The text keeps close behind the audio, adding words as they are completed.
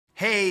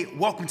Hey,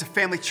 welcome to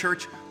Family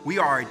Church. We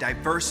are a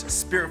diverse,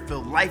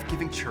 spirit-filled,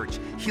 life-giving church,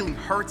 healing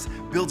hearts,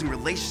 building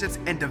relationships,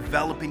 and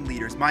developing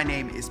leaders. My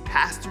name is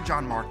Pastor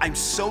John Mark. I'm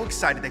so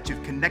excited that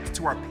you've connected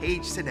to our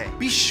page today.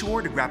 Be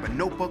sure to grab a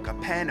notebook, a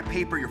pen, a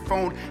paper, your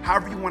phone,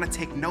 however you want to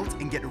take notes,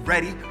 and get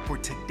ready for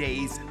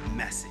today's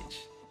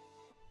message.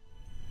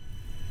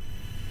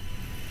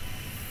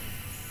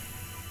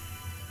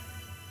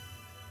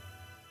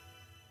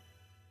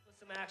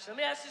 Let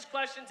me ask this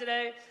question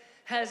today.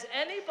 Has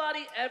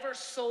anybody ever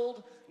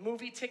sold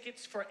movie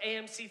tickets for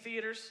AMC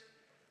theaters?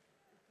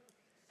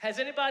 Has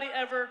anybody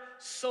ever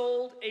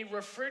sold a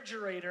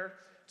refrigerator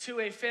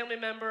to a family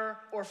member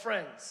or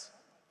friends?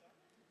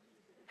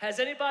 Has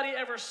anybody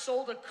ever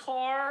sold a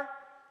car,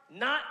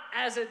 not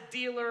as a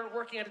dealer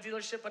working at a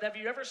dealership, but have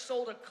you ever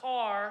sold a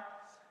car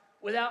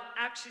without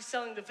actually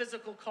selling the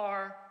physical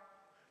car?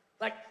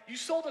 Like you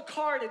sold a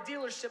car at a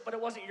dealership, but it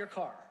wasn't your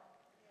car.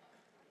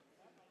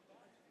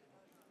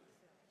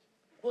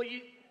 Well,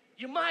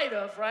 you might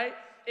have, right?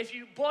 If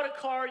you bought a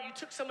car, you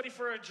took somebody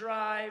for a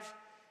drive,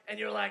 and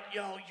you're like,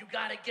 yo, you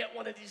gotta get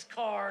one of these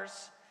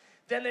cars.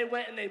 Then they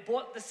went and they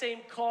bought the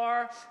same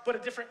car, but a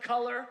different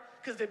color,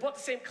 because they bought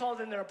the same car,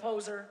 then they're a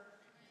poser.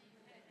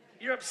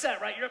 You're upset,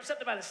 right? You're upset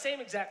to buy the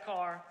same exact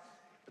car,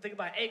 but they can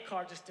buy a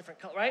car, just different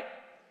color, right?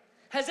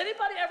 Has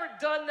anybody ever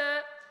done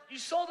that? You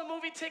sold a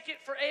movie ticket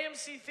for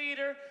AMC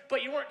theater,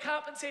 but you weren't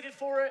compensated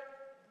for it?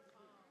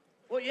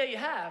 Well, yeah, you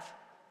have.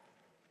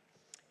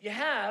 You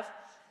have.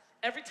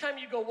 Every time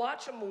you go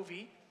watch a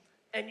movie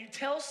and you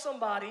tell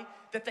somebody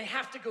that they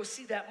have to go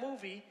see that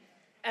movie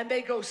and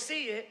they go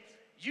see it,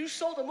 you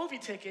sold a movie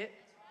ticket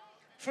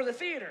for the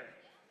theater,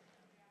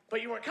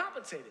 but you weren't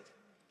compensated.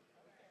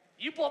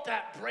 You bought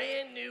that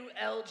brand new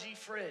LG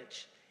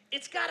fridge.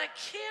 It's got a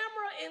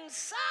camera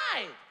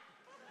inside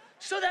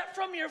so that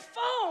from your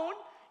phone,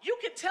 you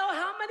can tell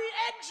how many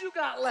eggs you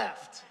got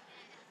left.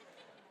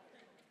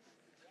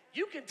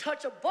 You can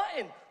touch a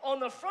button on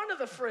the front of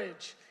the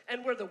fridge,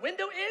 and where the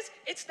window is,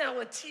 it's now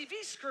a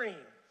TV screen.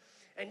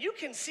 And you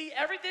can see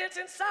everything that's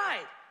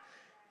inside.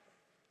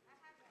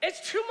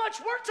 It's too much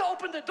work to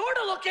open the door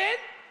to look in,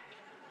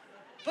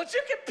 but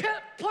you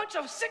can punch a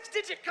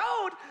 6-digit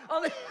code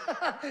on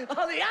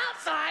the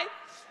outside.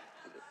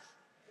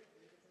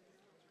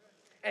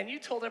 And you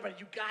told everybody,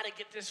 you gotta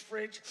get this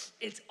fridge.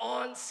 It's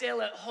on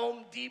sale at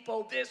Home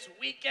Depot this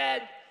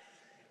weekend.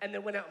 And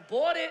then went out and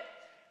bought it.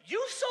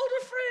 You sold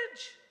a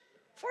fridge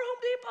for Home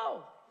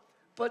Depot,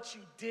 but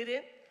you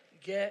didn't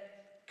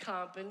get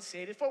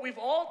compensated for it. We've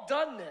all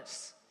done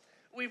this.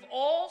 We've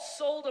all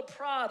sold a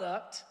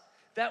product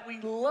that we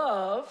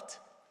loved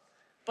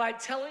by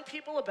telling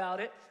people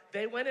about it.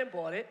 They went and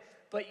bought it,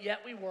 but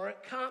yet we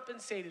weren't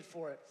compensated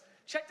for it.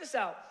 Check this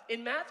out.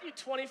 In Matthew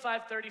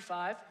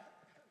 25:35,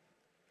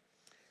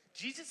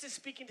 Jesus is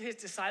speaking to his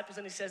disciples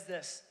and he says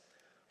this,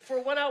 "For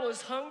when I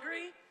was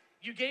hungry,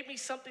 you gave me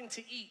something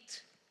to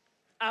eat.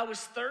 I was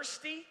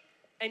thirsty,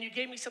 and you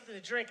gave me something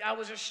to drink. I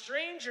was a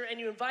stranger, and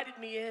you invited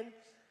me in.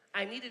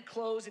 I needed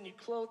clothes, and you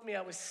clothed me.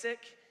 I was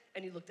sick,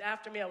 and you looked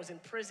after me. I was in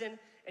prison,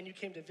 and you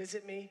came to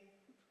visit me."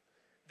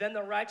 Then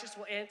the righteous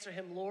will answer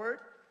him, "Lord,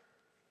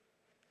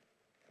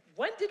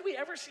 when did we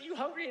ever see you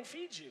hungry and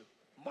feed you?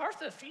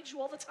 Martha feeds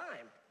you all the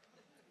time.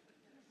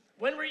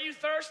 When were you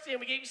thirsty, and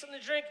we gave you something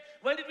to drink?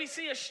 When did we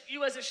see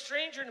you as a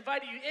stranger and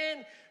invited you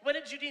in? When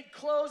did you need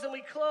clothes, and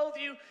we clothed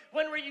you?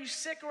 When were you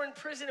sick or in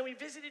prison, and we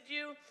visited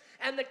you?"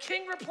 And the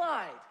king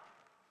replied,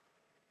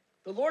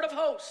 the Lord of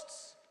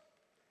hosts,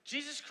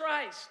 Jesus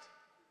Christ,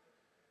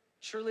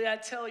 "Truly I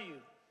tell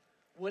you,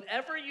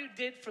 whatever you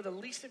did for the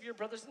least of your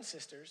brothers and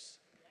sisters,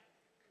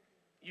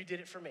 you did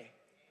it for me."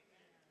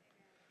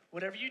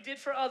 Whatever you did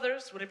for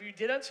others, whatever you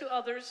did unto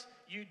others,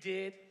 you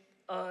did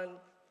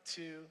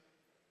unto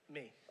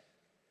me.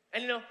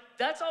 And you know,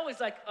 that's always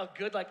like a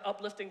good, like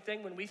uplifting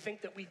thing when we think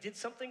that we did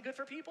something good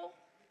for people.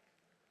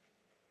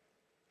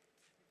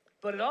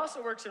 But it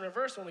also works in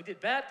reverse when we did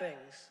bad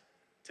things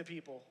to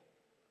people.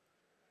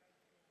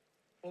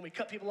 When we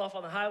cut people off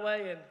on the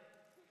highway and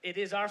it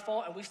is our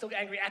fault and we still get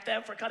angry at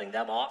them for cutting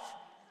them off.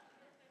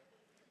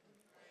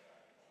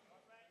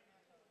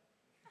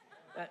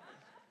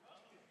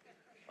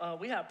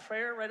 We have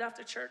prayer right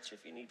after church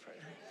if you need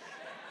prayer.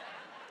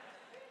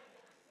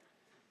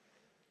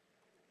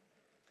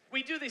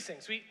 We do these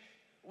things.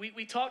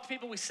 We talk to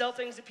people, we sell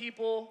things to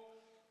people,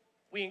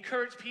 we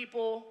encourage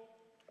people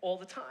all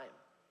the time.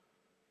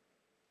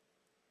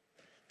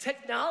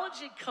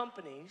 Technology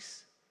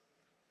companies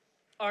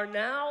are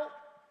now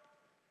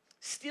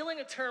stealing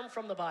a term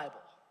from the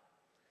Bible.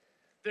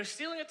 They're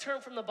stealing a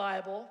term from the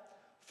Bible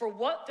for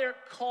what they're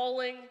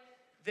calling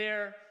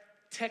their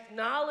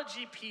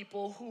technology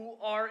people who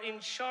are in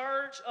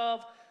charge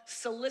of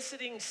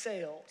soliciting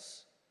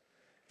sales.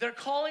 They're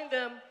calling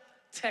them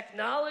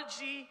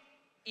technology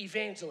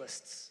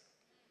evangelists.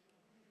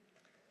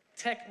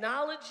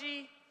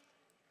 Technology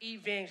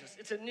evangelists.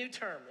 It's a new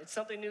term. It's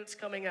something new that's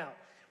coming out.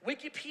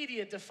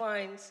 Wikipedia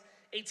defines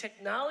a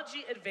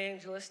technology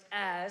evangelist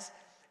as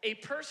a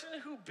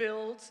person who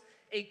builds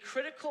a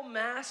critical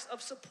mass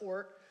of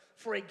support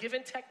for a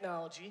given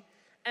technology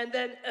and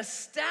then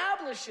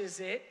establishes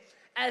it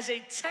as a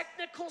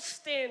technical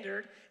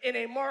standard in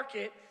a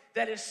market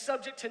that is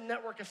subject to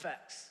network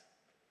effects.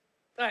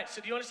 All right,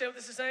 so do you understand what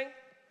this is saying?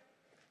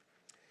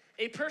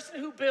 A person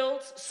who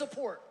builds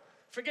support.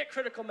 Forget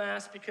critical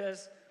mass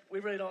because we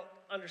really don't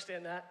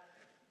understand that.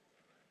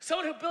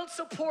 Someone who builds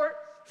support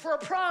for a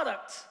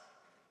product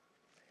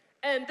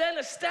and then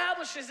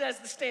establishes as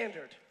the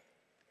standard.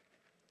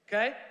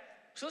 Okay?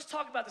 So let's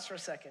talk about this for a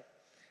second.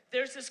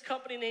 There's this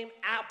company named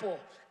Apple.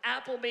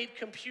 Apple made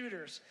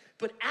computers,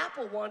 but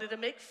Apple wanted to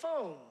make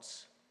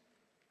phones.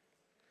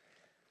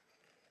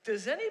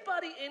 Does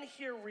anybody in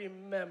here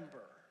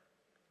remember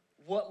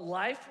what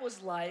life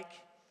was like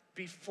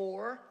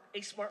before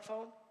a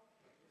smartphone?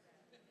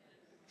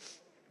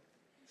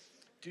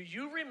 Do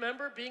you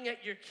remember being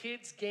at your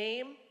kid's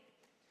game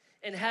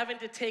and having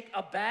to take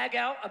a bag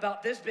out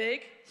about this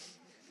big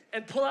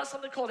and pull out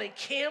something called a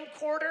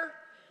camcorder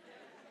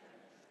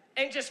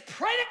and just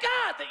pray to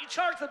God that you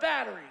charge the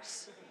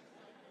batteries?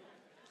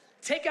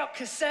 Take out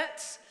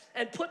cassettes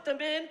and put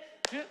them in,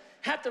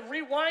 have to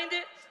rewind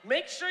it,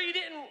 make sure you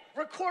didn't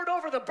record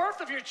over the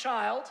birth of your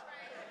child,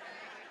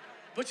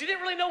 but you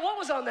didn't really know what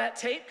was on that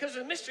tape because it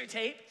was a mystery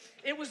tape.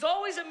 It was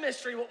always a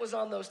mystery what was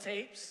on those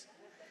tapes.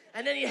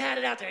 And then you had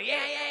it out there.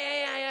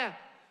 Yeah.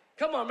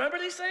 Come on, remember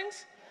these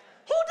things?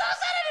 Who does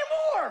that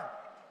anymore?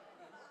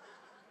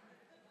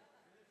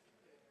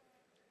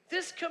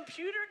 This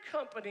computer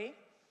company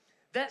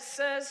that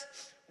says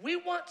we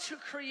want to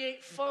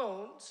create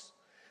phones,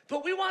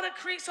 but we want to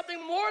create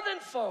something more than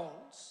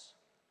phones.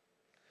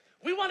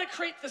 We want to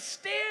create the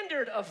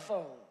standard of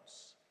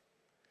phones.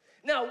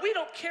 Now, we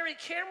don't carry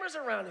cameras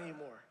around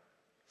anymore.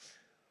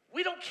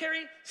 We don't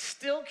carry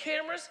still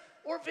cameras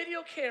or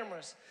video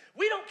cameras.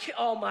 We don't,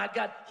 oh my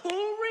God,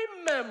 who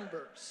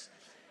remembers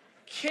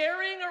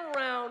carrying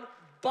around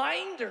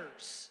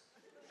binders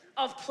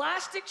of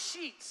plastic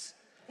sheets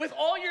with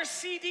all your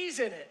CDs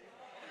in it?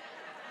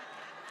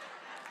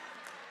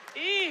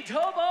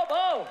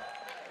 Tobobo.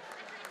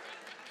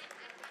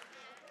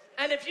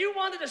 And if you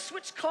wanted to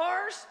switch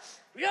cars,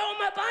 yo,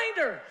 my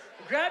binder.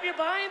 Grab your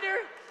binder,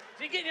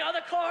 you get in your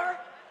other car.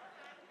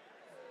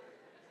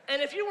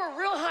 And if you were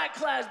real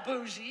high-class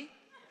bougie,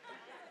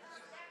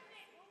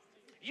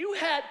 you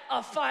had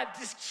a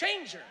 5-disc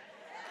changer.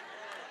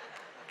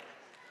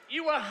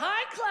 You were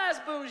high-class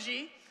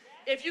bougie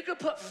if you could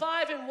put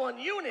 5 in one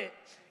unit.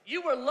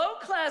 You were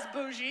low-class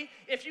bougie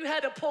if you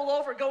had to pull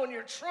over, go in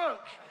your trunk,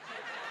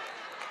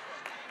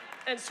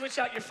 and switch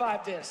out your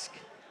 5-disc.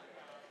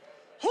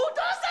 Who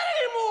does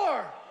that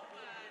anymore?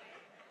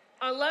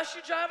 Unless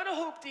you're driving a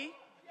hoopty,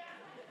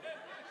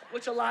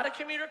 which a lot of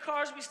commuter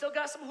cars, we still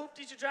got some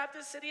hoopties to drive to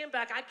the city and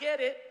back. I get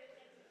it.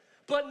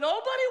 But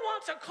nobody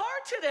wants a car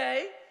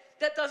today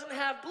that doesn't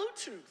have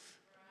Bluetooth.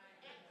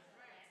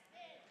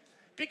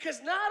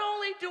 Because not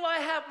only do I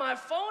have my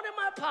phone in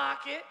my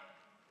pocket,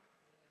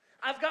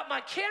 I've got my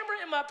camera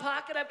in my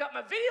pocket, I've got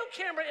my video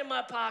camera in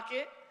my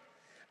pocket,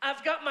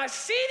 I've got my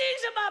CDs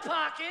in my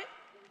pocket,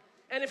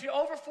 and if you're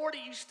over 40,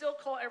 you still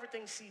call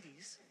everything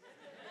CDs.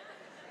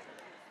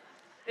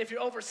 If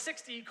you're over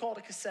 60, you call it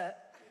a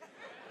cassette.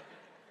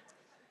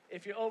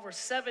 If you're over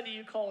 70,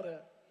 you call it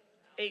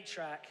a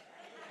 8-track.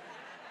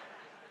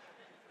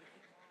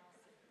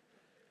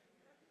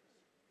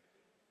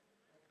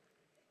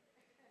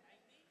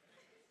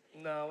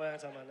 No, we're not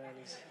talking about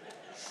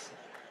 90s.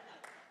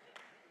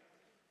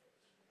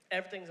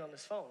 Everything's on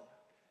this phone.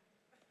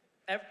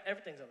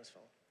 Everything's on this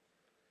phone.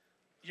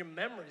 Your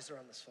memories are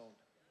on this phone.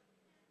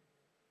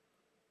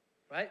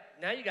 Right?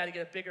 Now you got to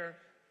get a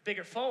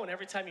bigger phone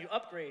every time you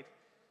upgrade.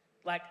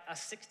 Like a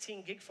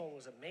 16 gig phone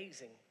was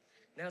amazing.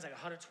 Now it's like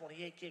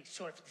 128 gigs,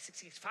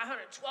 256 gigs,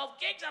 512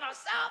 gigs on a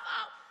cell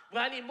phone.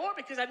 Well, I need more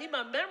because I need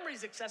my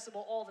memories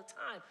accessible all the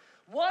time.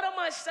 What am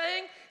I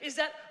saying is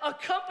that a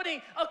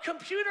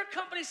computer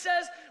company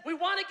says we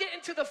want to get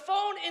into the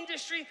phone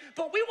industry,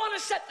 but we want to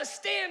set the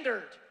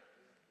standard.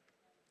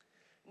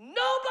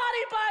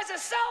 Nobody buys a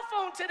cell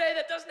phone today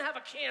that doesn't have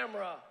a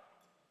camera.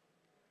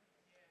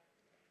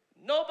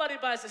 Nobody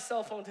buys a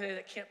cell phone today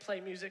that can't play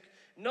music.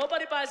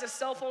 Nobody buys a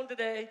cell phone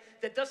today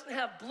that doesn't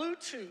have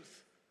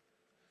Bluetooth.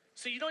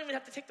 So you don't even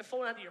have to take the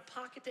phone out of your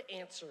pocket to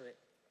answer it.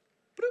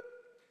 Bloop.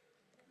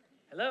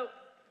 Hello?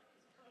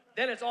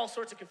 Then it's all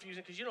sorts of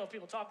confusion because you don't know if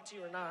people are talking to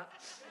you or not.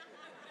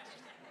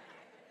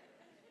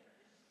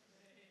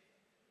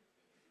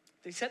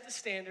 They set the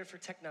standard for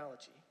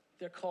technology.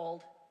 They're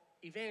called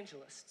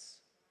evangelists.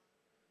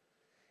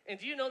 And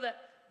do you know that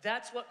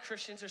that's what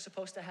Christians are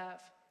supposed to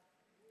have?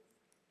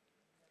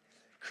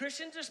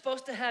 Christians are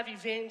supposed to have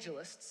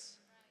evangelists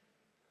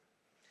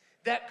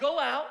that go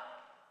out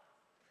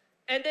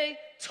and they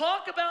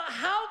talk about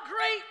how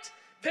great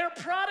their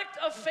product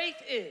of faith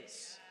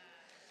is,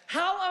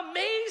 how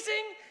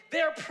amazing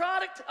their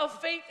product of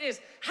faith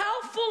is,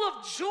 how full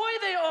of joy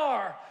they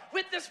are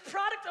with this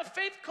product of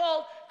faith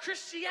called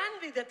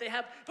Christianity that they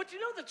have. But you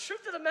know, the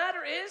truth of the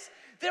matter is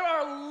there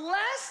are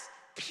less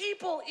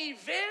people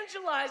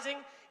evangelizing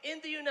in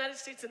the United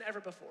States than ever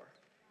before.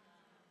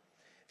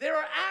 There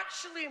are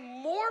actually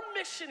more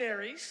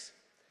missionaries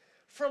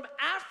from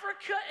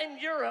Africa and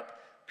Europe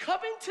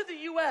coming to the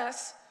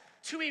US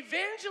to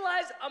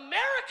evangelize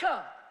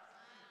America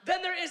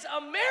than there is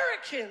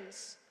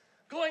Americans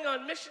going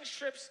on mission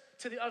trips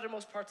to the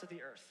uttermost parts of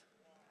the earth.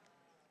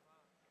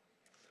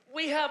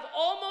 We have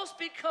almost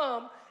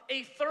become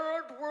a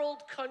third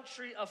world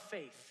country of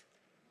faith.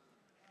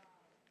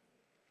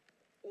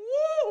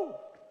 Woo!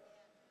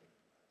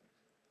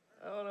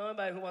 I don't know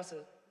anybody who wants to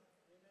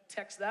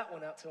text that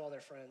one out to all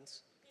their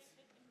friends.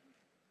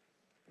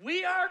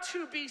 We are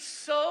to be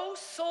so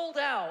sold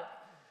out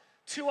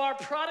to our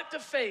product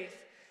of faith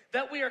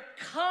that we are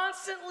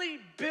constantly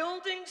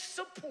building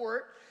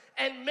support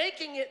and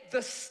making it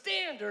the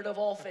standard of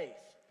all faith.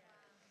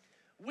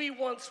 We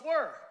once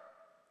were.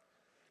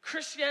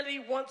 Christianity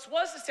once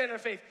was the standard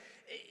of faith.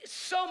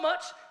 So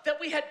much that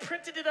we had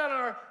printed it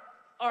on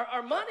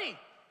our money.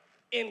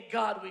 In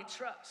God we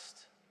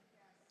trust.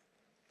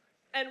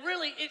 And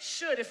really, it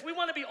should. If we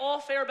want to be all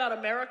fair about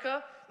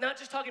America, not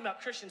just talking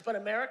about Christians, but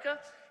America,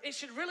 it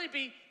should really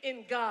be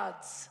in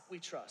God's we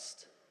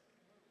trust.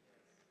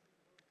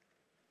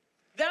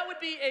 That would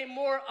be a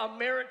more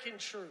American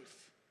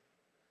truth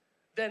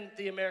than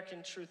the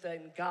American truth that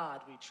in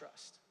God we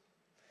trust.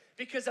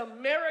 Because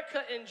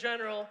America in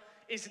general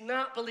is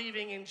not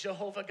believing in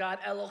Jehovah God,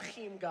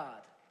 Elohim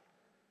God.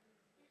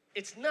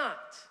 It's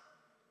not.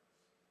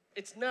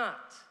 It's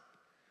not.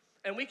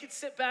 And we could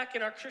sit back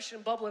in our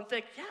Christian bubble and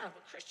think, yeah,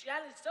 but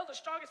Christianity is still the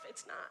strongest.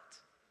 It's not.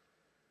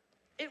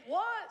 It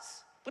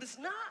was, but it's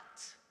not.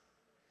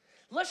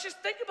 Let's just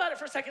think about it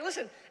for a second.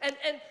 Listen,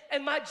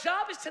 and my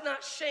job is to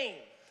not shame.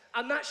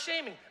 I'm not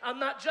shaming. I'm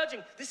not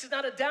judging. This is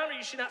not a downer.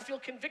 You should not feel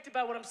convicted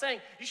by what I'm saying.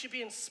 You should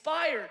be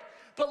inspired.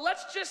 But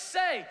let's just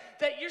say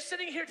that you're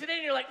sitting here today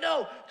and you're like,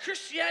 no,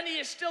 Christianity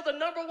is still the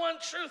number one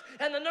truth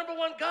and the number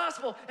one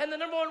gospel and the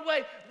number one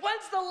way.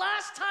 When's the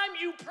last time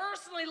you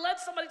personally led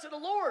somebody to the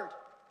Lord?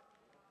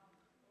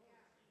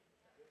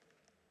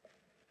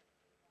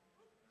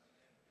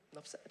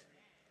 Enough said.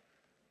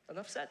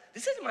 Enough said.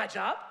 This isn't my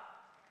job.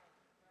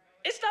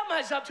 It's not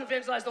my job to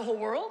evangelize the whole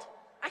world.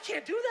 I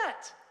can't do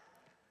that.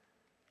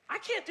 I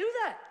can't do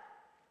that.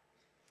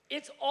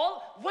 It's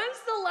all, when's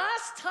the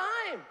last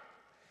time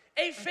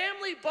a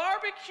family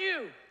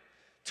barbecue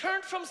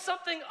turned from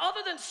something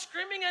other than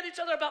screaming at each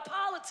other about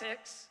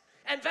politics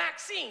and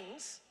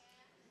vaccines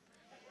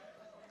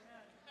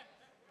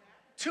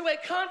to a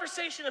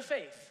conversation of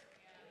faith?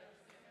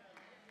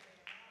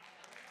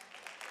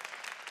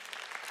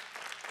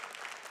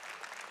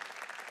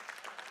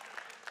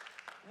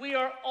 We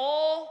are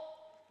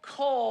all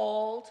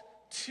called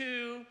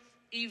to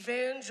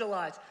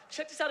evangelize.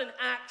 Check this out in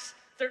Acts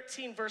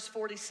 13, verse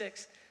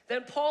 46.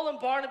 Then Paul and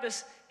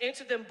Barnabas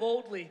answered them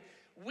boldly.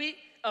 We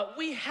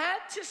had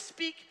to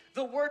speak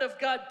the word of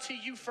God to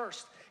you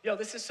first. Yo,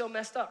 this is so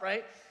messed up,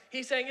 right?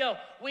 He's saying, yo,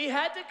 we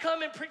had to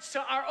come and preach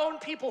to our own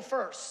people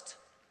first.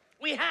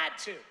 We had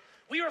to.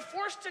 We were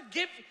forced to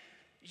give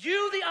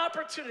you the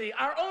opportunity,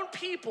 our own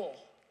people.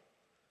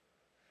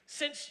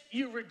 Since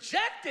you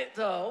reject it,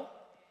 though,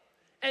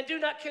 and do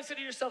not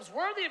consider yourselves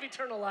worthy of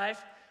eternal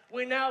life,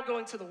 we're now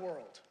going to the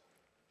world.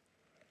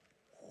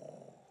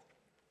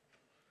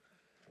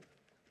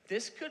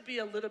 This could be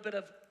a little bit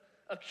of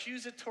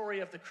accusatory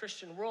of the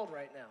Christian world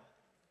right now.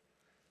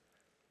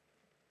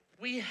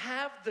 We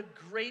have the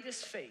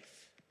greatest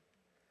faith,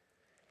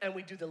 and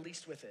we do the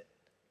least with it.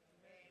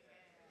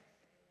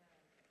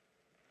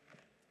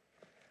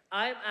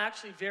 I'm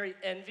actually very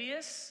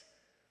envious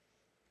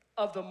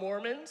of the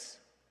Mormons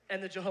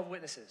and the Jehovah's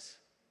Witnesses.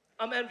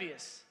 I'm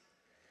envious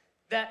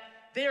that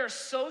they are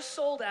so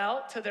sold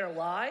out to their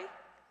lie,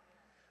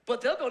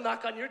 but they'll go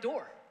knock on your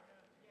door.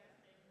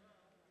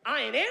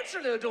 I ain't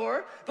answering the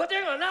door, but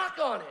they're gonna knock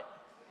on it.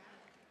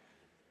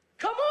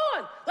 Come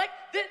on, like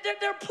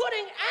they're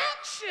putting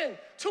action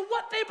to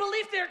what they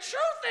believe their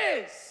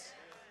truth is.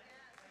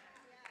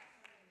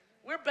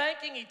 We're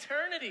banking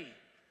eternity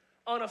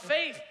on a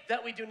faith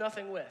that we do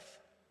nothing with.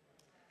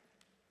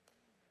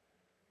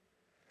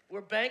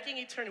 We're banking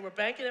eternity. We're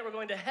banking that we're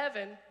going to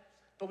heaven,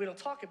 but we don't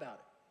talk about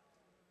it.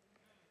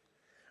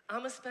 I'm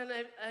gonna spend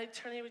an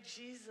eternity with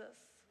Jesus.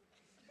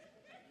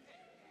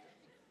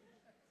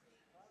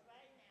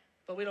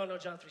 But we don't know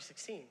John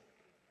 3:16.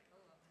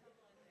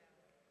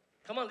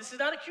 Come on, this is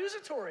not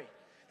accusatory.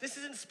 This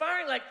is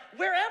inspiring. Like,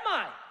 where am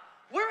I?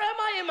 Where am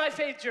I in my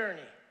faith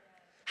journey?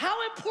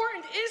 How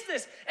important is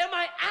this? Am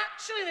I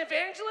actually an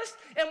evangelist?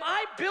 Am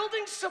I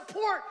building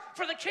support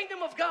for the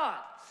kingdom of God?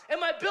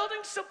 Am I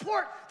building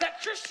support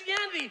that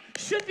Christianity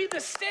should be the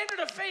standard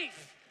of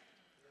faith?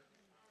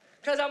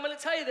 Because I'm going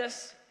to tell you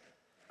this.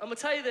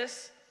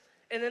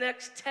 In the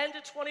next 10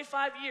 to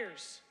 25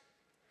 years,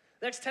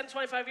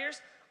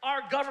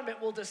 our government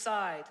will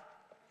decide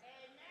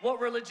what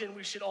religion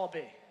we should all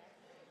be.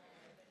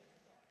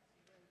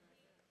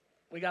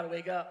 We got to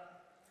wake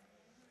up.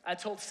 I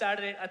told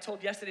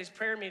yesterday's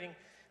prayer meeting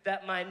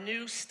that my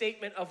new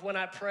statement of when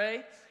I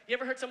pray, you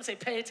ever heard someone say,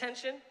 pay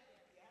attention?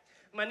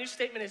 My new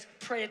statement is,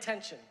 pray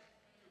attention.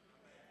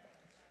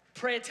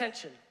 Pray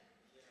attention.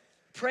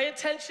 Pray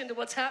attention to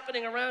what's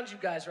happening around you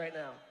guys right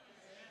now.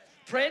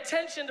 Pay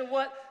attention to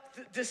what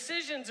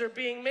decisions are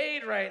being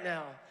made right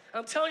now.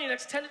 I'm telling you,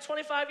 next 10 to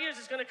 25 years,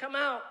 it's going to come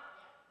out.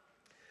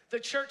 The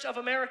Church of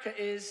America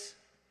is.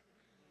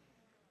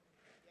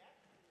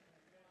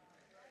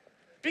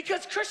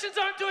 Because Christians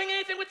aren't doing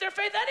anything with their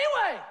faith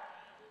anyway.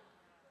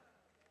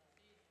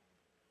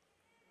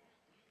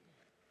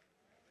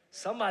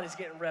 Somebody's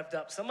getting revved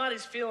up.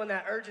 Somebody's feeling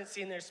that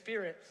urgency in their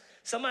spirit.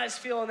 Somebody's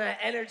feeling that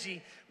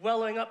energy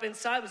welling up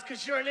inside us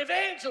because you're an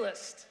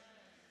evangelist.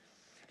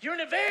 You're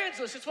an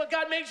evangelist. It's what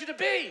God made you to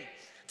be,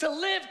 to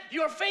live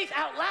your faith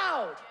out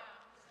loud.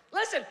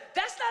 Listen,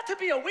 that's not to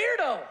be a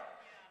weirdo.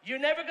 You're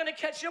never going to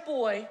catch your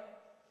boy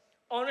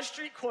on a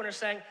street corner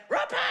saying,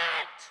 repent!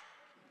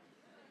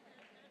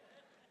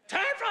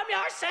 Turn from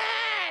your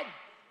sin!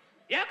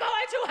 You're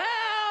going to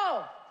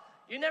hell!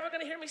 You're never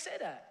going to hear me say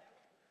that.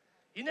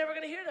 You're never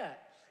going to hear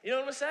that. You know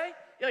what I'm going to say?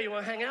 Yo, you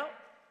want to hang out?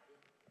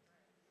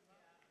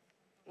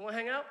 You want to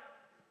hang out?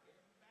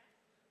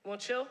 You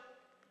want to chill?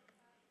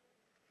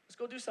 Let's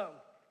go do something.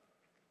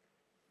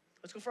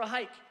 Let's go for a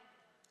hike.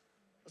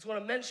 Let's go on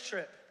a men's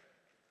trip.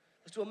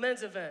 Let's do a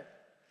men's event.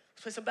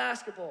 Let's play some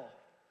basketball.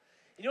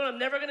 You know what I'm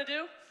never going to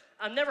do?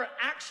 I'm never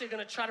actually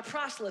going to try to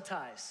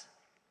proselytize.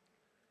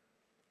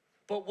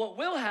 But what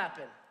will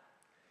happen,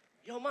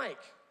 yo, Mike,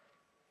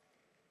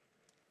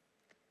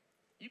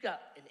 you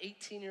got an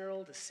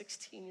 18-year-old, a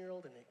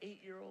 16-year-old, and an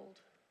 8-year-old.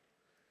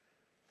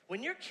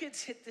 When your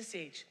kids hit this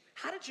age,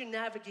 how did you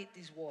navigate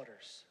these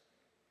waters?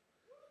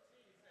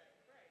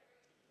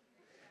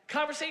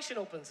 Conversation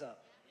opens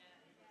up.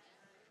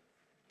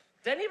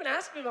 They didn't even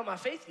ask me about my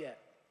faith yet.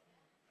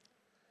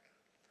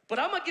 But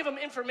I'm gonna give them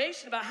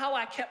information about how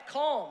I kept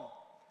calm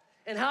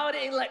and how I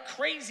didn't let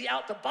crazy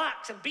out the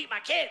box and beat my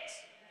kids.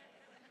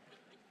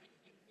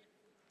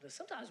 But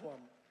sometimes when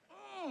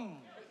I'm,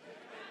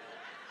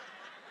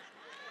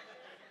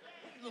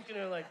 looking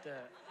at her like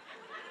that.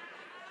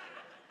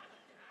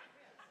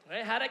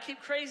 Right? How'd I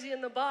keep crazy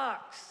in the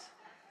box?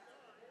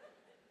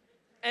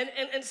 And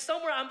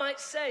somewhere I might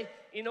say,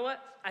 you know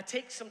what? I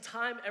take some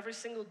time every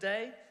single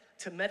day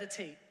to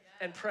meditate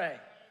and pray.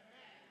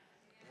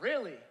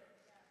 Really?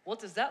 What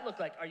does that look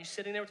like? Are you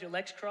sitting there with your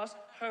legs crossed?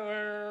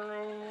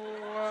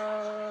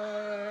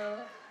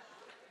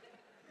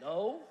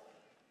 No.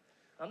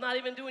 I'm not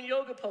even doing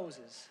yoga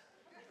poses.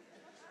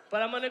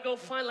 But I'm gonna go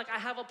find, like I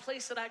have a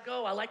place that I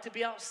go. I like to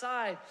be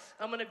outside.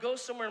 I'm gonna go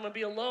somewhere, I'm gonna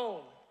be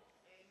alone.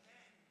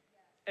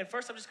 And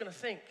first I'm just gonna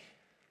think.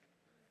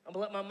 I'm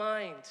gonna let my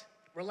mind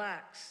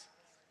relax.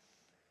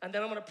 And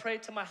then I'm gonna pray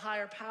to my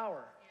higher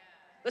power.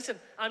 Listen,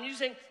 I'm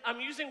using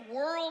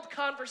world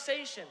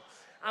conversation.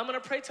 I'm gonna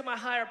pray to my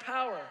higher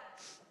power.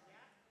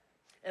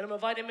 And I'm gonna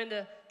invite him in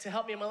to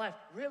help me in my life.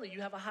 Really,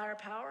 you have a higher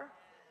power?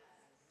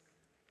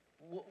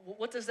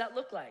 What does that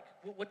look like?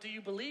 What do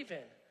you believe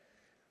in?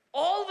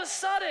 All of a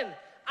sudden,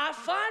 I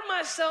find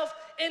myself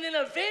in an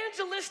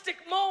evangelistic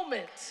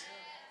moment,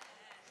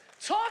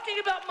 talking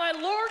about my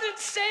Lord and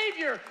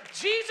Savior,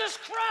 Jesus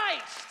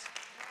Christ.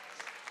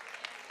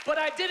 But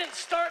I didn't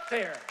start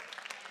there.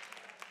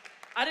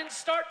 I didn't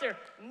start there.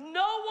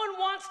 No one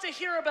wants to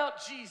hear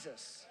about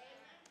Jesus.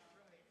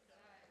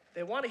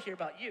 They want to hear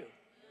about you.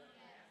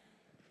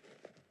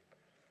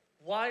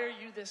 Why are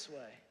you this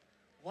way?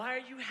 Why are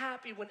you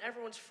happy when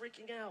everyone's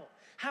freaking out?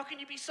 How can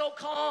you be so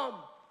calm?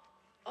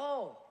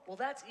 Oh, well,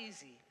 that's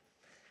easy.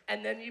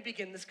 And then you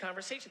begin this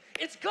conversation.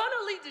 It's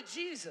gonna lead to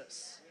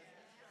Jesus.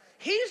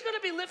 He's gonna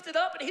be lifted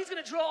up and he's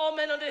gonna draw all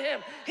men unto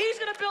him. He's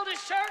gonna build his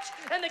church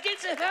and the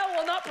gates of hell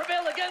will not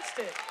prevail against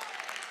it.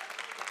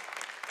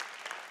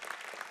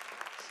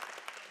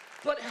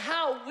 But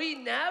how we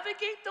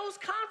navigate those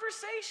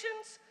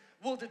conversations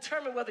will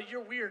determine whether you're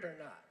weird or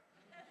not.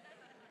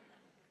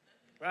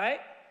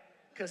 Right?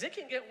 Because it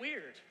can get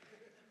weird.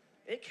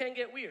 It can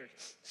get weird.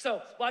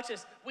 So, watch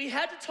this. We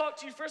had to talk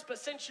to you first, but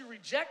since you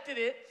rejected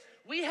it,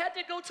 we had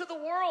to go to the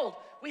world.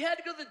 We had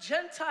to go to the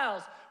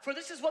Gentiles, for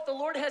this is what the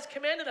Lord has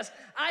commanded us.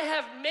 I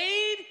have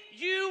made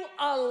you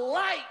a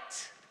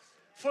light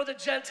for the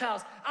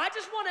Gentiles. I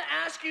just want to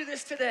ask you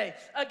this today.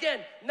 Again,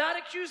 not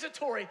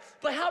accusatory,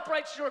 but how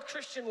bright's your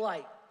Christian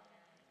light?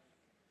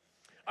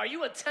 Are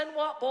you a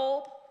 10-watt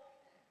bulb?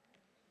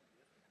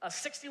 A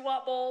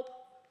 60-watt bulb?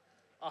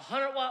 A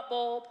 100-watt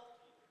bulb?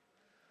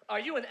 Are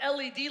you an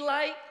LED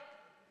light?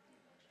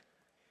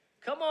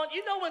 Come on,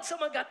 you know when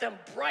someone got them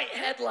bright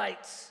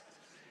headlights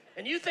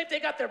and you think they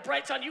got their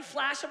brights on, you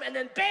flash them and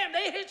then bam,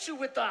 they hit you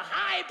with the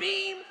high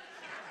beam.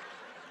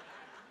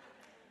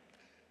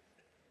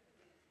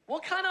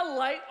 What kind of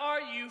light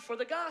are you for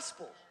the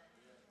gospel?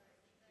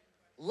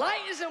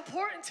 Light is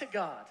important to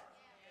God.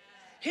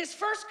 His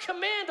first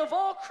command of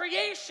all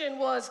creation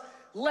was,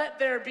 let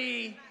there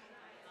be.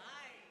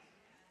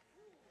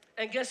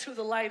 And guess who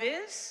the light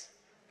is?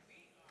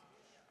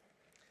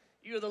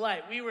 You are the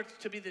light. We were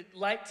to be the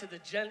light to the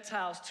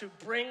Gentiles, to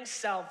bring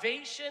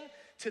salvation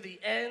to the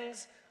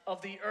ends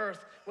of the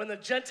earth. When the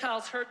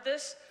Gentiles heard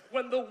this,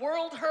 when the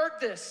world heard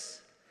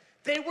this,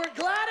 they were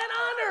glad and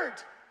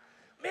honored.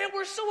 Man,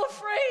 we're so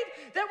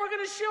afraid that we're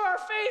going to share our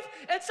faith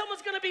and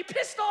someone's going to be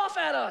pissed off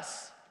at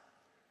us.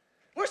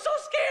 We're so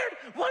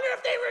scared. Wonder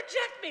if they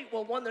reject me.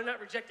 Well, one, they're not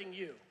rejecting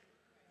you.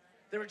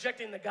 They're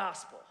rejecting the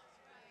gospel.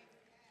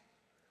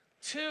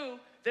 Two,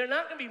 they're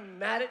not going to be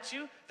mad at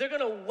you. They're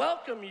going to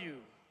welcome you.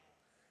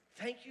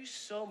 Thank you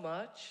so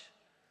much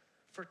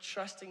for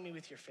trusting me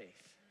with your faith.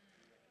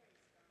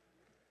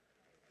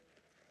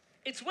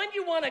 It's when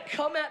you want to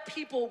come at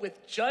people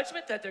with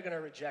judgment that they're going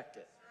to reject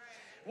it.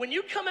 When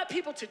you come at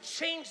people to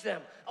change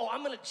them, oh,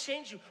 I'm going to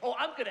change you. Oh,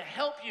 I'm going to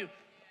help you.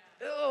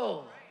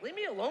 Oh, leave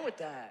me alone with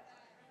that.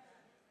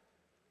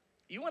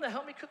 You want to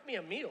help me cook me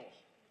a meal?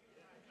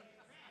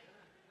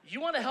 You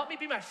want to help me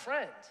be my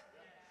friend?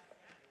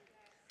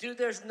 Dude,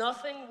 there's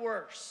nothing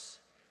worse.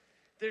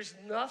 There's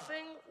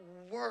nothing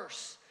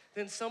worse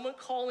than someone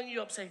calling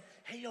you up saying,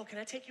 hey, yo, can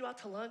I take you out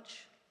to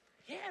lunch?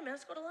 Yeah, man,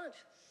 let's go to lunch.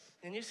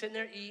 And you're sitting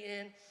there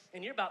eating,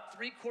 and you're about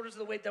 3/4 of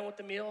the way done with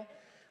the meal.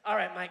 All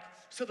right, Mike,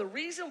 so the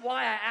reason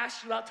why I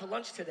asked you out to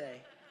lunch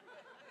today,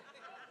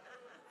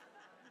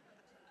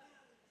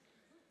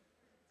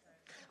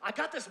 I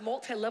got this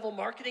multi-level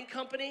marketing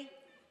company.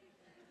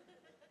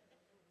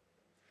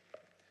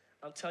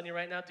 I'm telling you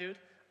right now, dude,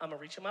 I'm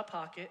gonna reach in my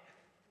pocket,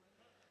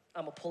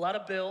 I'm gonna pull out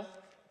a bill,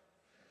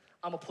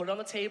 I'm gonna put it on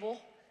the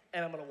table,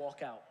 and I'm gonna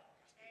walk out.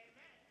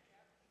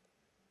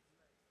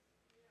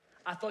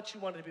 I thought you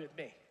wanted to be with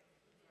me.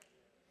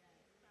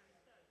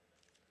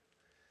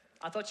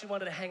 I thought you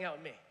wanted to hang out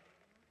with me.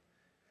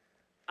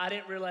 I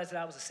didn't realize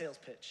that I was a sales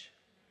pitch.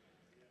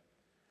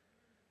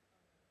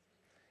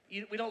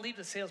 We don't lead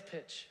with the sales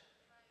pitch.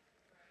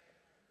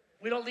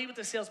 We don't lead with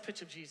the sales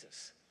pitch of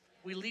Jesus.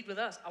 We lead with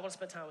us. I want to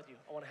spend time with you.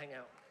 I want to hang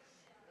out.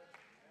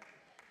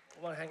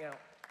 I want to hang out.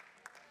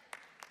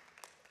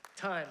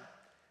 Time,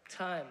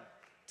 time,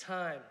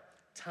 time,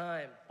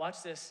 time.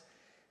 Watch this.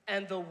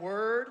 And the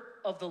word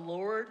of the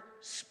Lord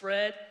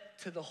spread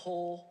to the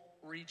whole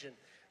region.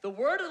 The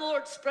word of the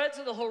Lord spread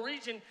to the whole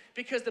region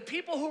because the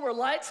people who were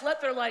lights let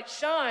their light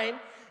shine,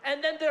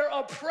 and then their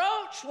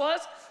approach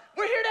was,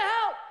 we're here to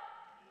help.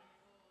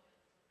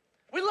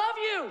 We love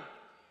you.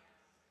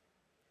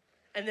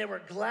 And they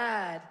were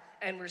glad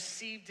and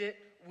received it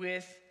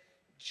with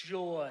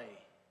joy.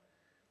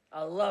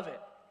 I love it.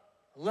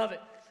 Love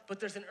it. But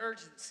there's an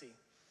urgency.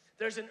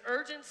 There's an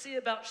urgency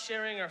about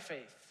sharing our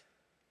faith.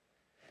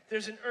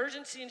 There's an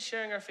urgency in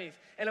sharing our faith.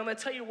 And I'm going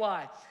to tell you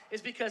why.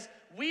 It's because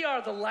we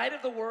are the light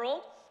of the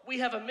world. We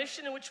have a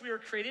mission in which we were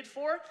created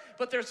for,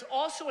 but there's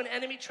also an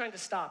enemy trying to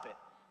stop it.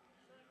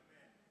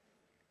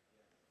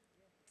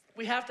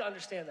 We have to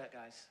understand that,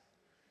 guys.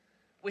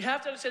 We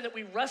have to understand that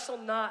we wrestle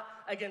not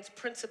against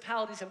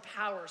principalities and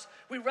powers.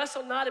 We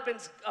wrestle not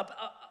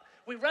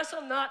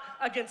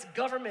against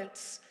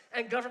governments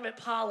and government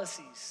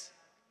policies.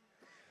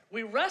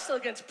 We wrestle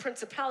against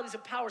principalities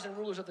and powers and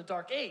rulers of the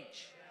dark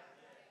age.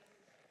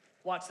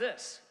 Watch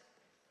this.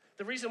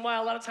 The reason why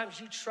a lot of times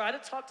you try to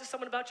talk to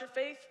someone about your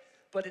faith,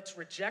 but it's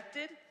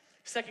rejected,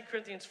 2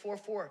 Corinthians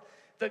 4:4.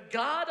 The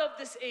God of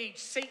this age,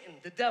 Satan,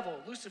 the devil,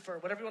 Lucifer,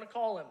 whatever you want to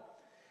call him,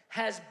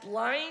 has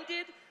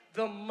blinded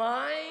the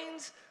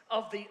minds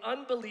of the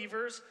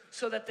unbelievers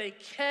so that they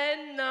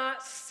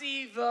cannot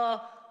see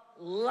the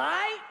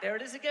light, there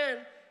it is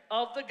again,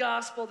 of the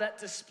gospel that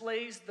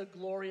displays the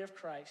glory of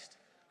Christ,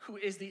 who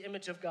is the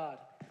image of God.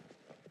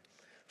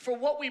 For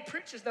what we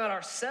preach is not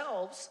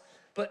ourselves,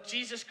 but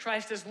Jesus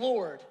Christ as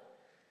Lord,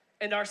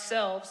 and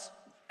ourselves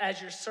as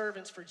your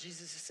servants for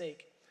Jesus'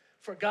 sake.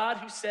 For God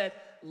who said,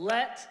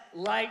 let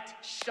light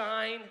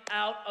shine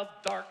out of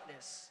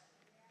darkness.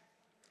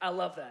 I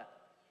love that.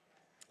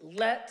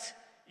 Let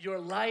your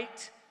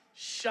light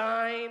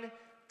shine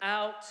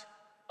out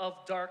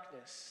of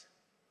darkness.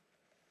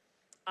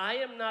 I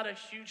am not a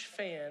huge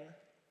fan.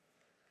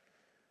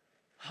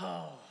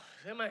 Oh,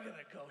 am I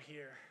gonna go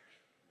here?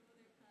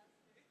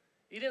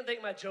 You didn't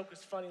think my joke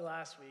was funny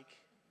last week.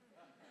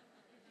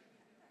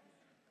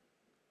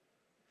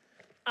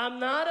 I'm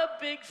not a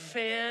big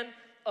fan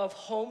of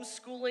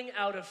homeschooling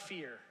out of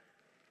fear.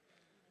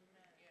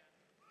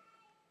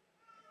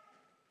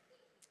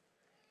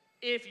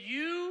 If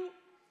you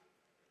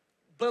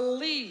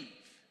believe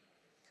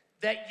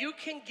that you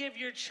can give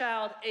your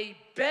child a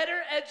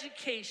better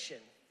education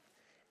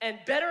and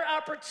better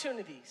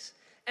opportunities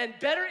and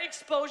better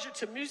exposure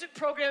to music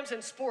programs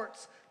and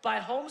sports by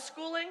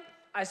homeschooling,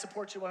 I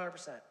support you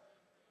 100%.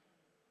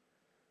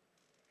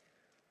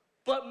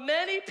 But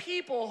many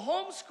people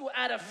homeschool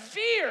out of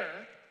fear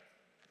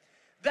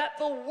that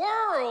the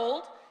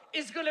world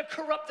is going to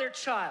corrupt their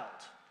child.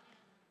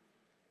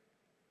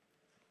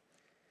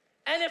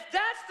 And if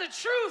that's the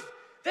truth,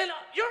 then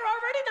you're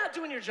already not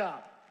doing your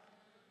job.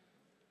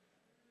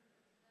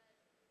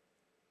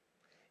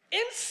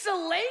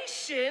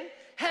 Insulation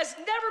has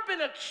never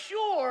been a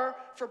cure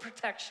for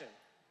protection.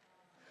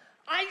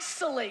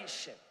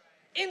 Isolation,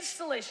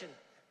 installation,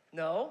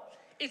 no,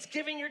 it's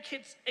giving your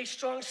kids a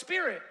strong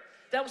spirit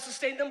that will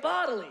sustain them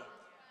bodily.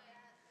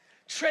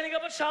 Training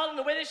up a child in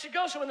the way they should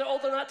go so when they're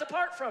old, they'll not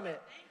depart from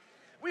it.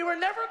 We were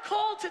never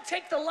called to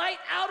take the light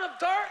out of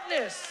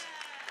darkness.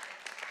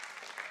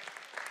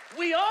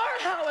 We are,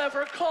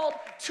 however, called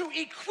to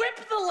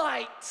equip the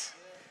light,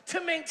 to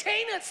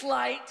maintain its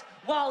light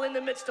while in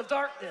the midst of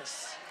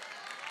darkness.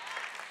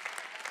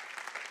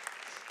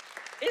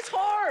 It's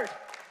hard.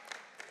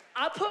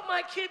 I put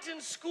my kids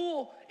in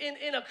school,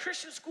 in a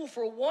Christian school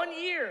for 1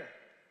 year.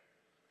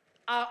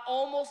 I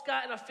almost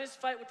got in a fist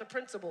fight with the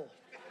principal.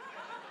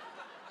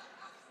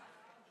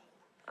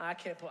 I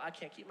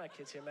can't keep my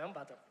kids here, man.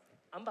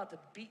 I'm about to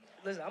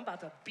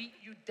beat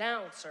you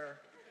down, sir.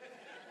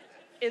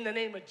 In the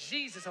name of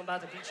Jesus, I'm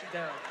about to beat you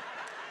down.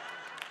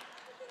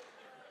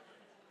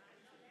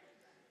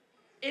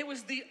 It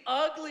was the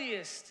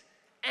ugliest,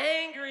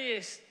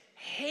 angriest,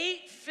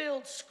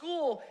 hate-filled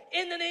school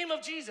in the name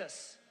of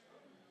Jesus.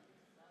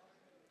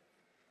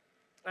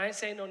 I ain't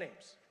saying no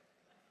names.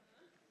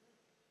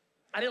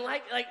 I didn't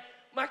like,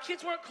 my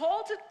kids weren't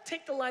called to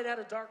take the light out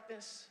of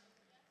darkness.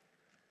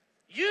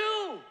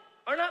 You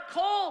are not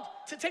called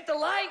to take the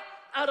light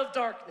out of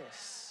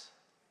darkness.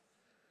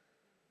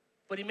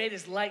 But he made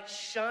his light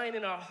shine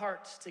in our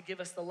hearts to give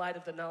us the light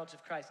of the knowledge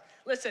of Christ.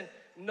 Listen,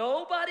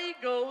 nobody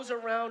goes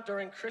around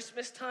during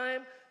Christmas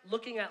time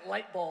looking at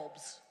light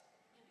bulbs.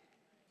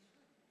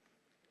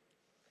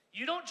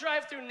 You don't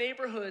drive through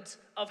neighborhoods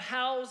of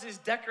houses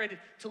decorated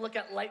to look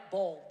at light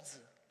bulbs.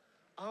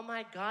 Oh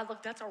my God,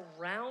 look, that's a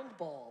round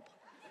bulb.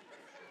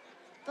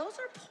 Those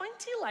are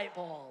pointy light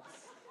bulbs.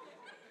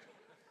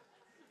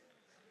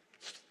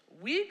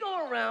 We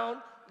go around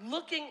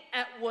looking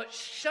at what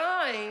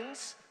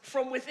shines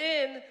from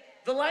within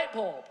the light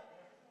bulb.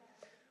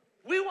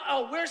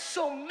 We're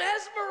so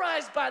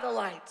mesmerized by the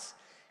lights.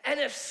 And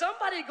if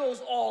somebody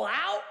goes all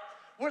out,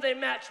 where they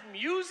match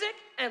music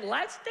and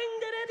lights, ding,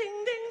 ding,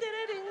 ding, ding, ding,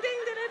 ding,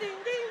 ding, ding, ding,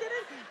 ding,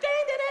 ding,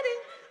 ding,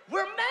 ding,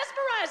 we're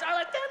mesmerized. Are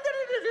like,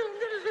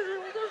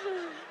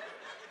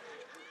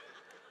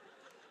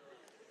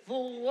 the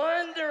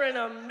wonder and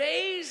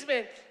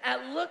amazement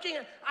at looking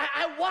at,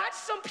 I watch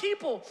some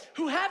people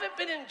who haven't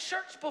been in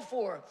church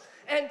before,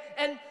 and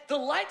the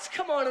lights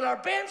come on and our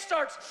band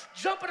starts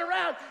jumping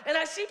around, and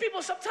I see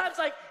people sometimes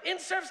like in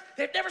service,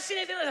 they've never seen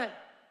anything like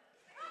that.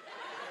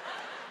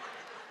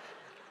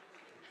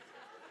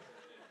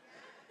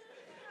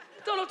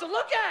 Don't know what to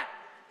look at.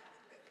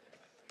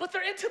 But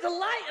they're into the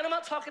light, and I'm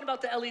not talking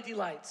about the LED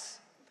lights.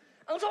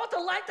 I'm talking about the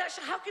light that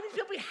how can these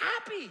people be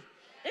happy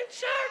in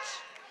church?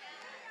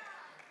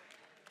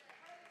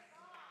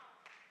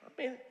 I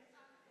mean,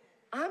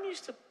 I'm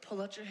used to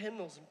pull out your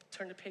hymnals and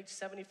turn to page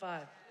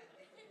 75.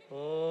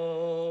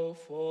 Oh,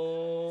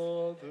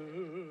 Father,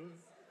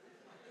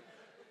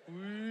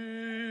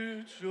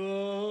 which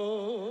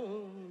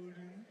art in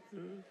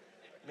heaven.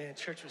 Man,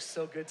 church was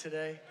so good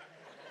today.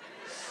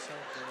 So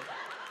good.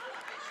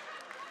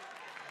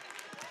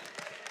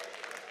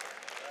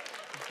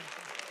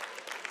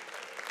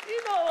 You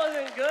know it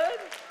wasn't good.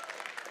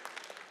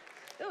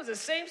 It was the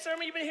same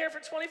sermon you've been hearing for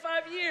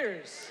 25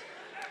 years.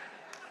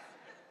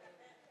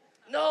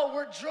 No,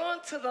 we're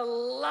drawn to the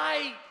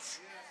light.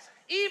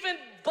 Even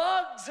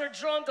bugs are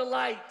drawn to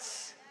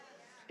lights.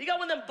 You got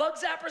one of them bug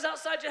zappers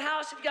outside your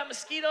house if you got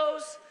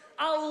mosquitoes?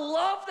 I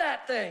love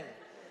that thing.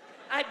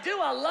 I do,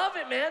 I love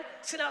it, man.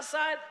 Sitting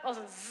outside, all of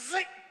a sudden,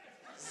 zick,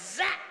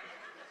 zap,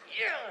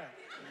 yeah.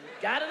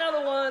 Got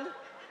another one.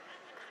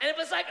 And if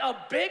it's like a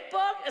big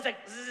bug, it's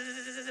like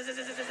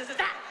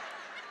zap.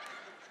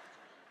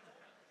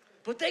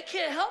 But they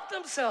can't help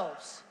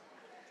themselves.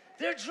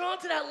 They're drawn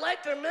to that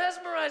light, they're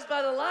mesmerized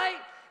by the light,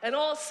 and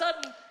all of a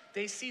sudden,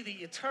 they see the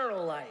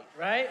eternal light,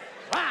 right?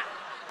 Wow.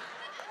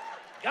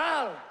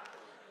 Got 'em.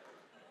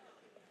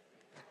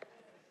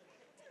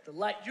 The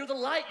light,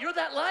 you're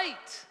that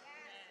light.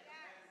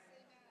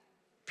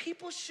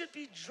 People should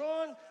be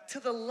drawn to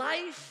the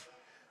life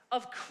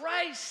of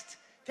Christ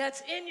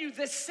that's in you.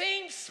 The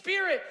same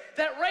Spirit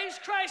that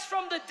raised Christ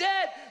from the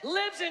dead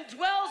lives and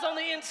dwells on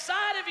the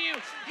inside of you.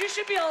 You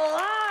should be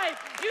alive.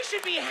 You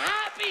should be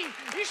happy.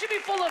 You should be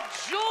full of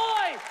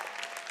joy.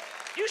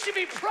 You should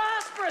be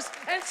prosperous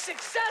and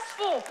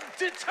successful,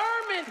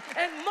 determined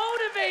and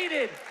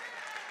motivated.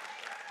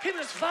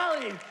 People just follow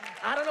you.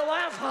 I don't know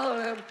why I'm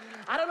following him.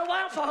 I don't know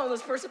why I'm following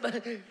this person,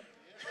 but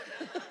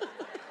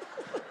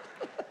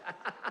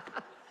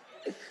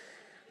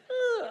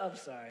I'm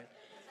sorry.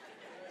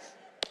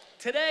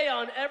 Today,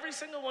 on every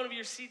single one of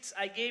your seats,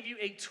 I gave you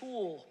a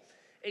tool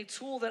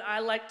that I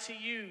like to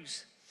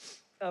use.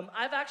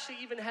 I've actually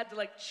even had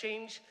to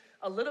change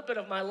a little bit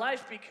of my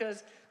life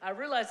because I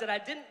realized that I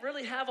didn't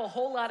really have a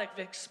whole lot of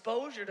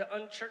exposure to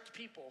unchurched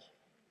people.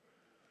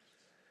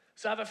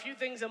 So I have a few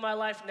things in my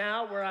life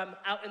now where I'm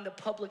out in the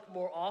public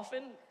more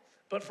often,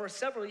 but for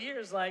several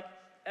years,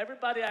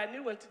 everybody I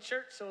knew went to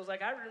church, so it was I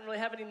didn't really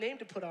have any name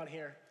to put on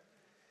here.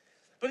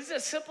 But it's a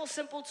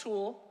simple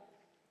tool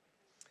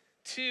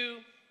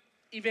to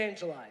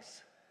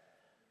evangelize.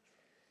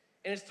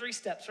 And it's 3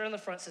 steps. Right on the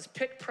front it says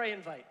pick, pray,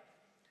 invite.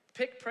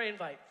 Pick, pray,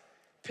 invite.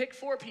 Pick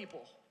 4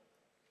 people.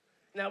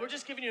 Now, we're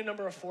just giving you a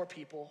number of 4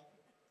 people.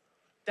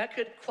 That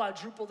could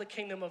quadruple the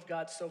kingdom of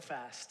God so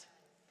fast.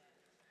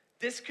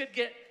 This could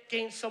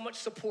gain so much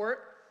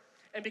support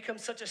and become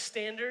such a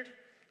standard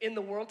in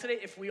the world today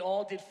if we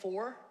all did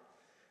 4.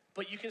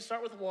 But you can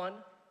start with 1.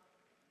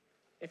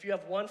 If you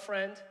have one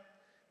friend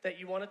that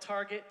you want to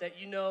target, that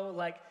you know,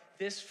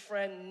 this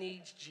friend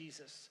needs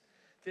Jesus.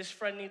 This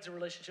friend needs a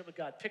relationship with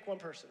God. Pick one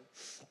person.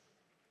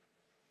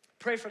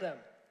 Pray for them.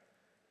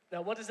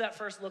 Now, what does that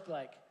first look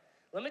like?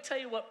 Let me tell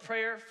you what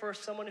prayer for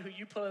someone who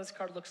you put on this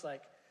card looks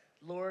like.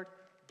 Lord,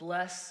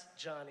 bless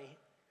Johnny.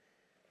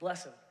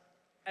 Bless him.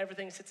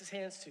 Everything he sets his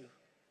hands to,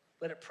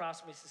 let it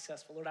prosper and be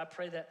successful. Lord, I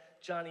pray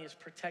that Johnny is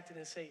protected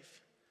and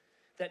safe,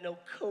 that no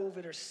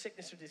COVID or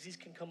sickness or disease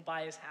can come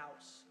by his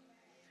house.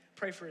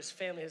 Pray for his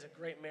family. He has a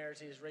great marriage.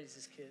 He has raised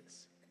his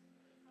kids.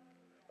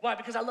 Why?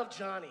 Because I love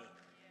Johnny.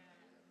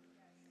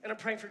 And I'm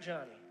praying for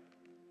Johnny.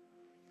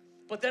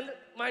 But then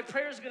my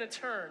prayer is going to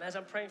turn as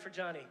I'm praying for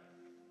Johnny.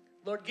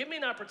 Lord, give me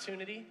an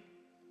opportunity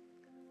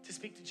to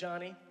speak to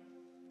Johnny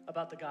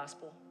about the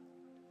gospel.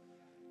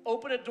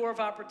 Open a door of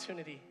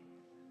opportunity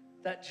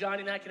that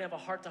Johnny and I can have a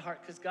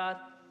heart-to-heart, because God,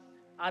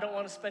 I don't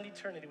want to spend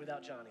eternity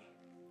without Johnny.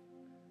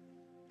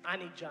 I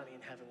need Johnny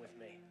in heaven with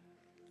me.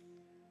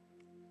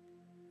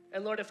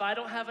 And Lord, if I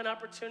don't have an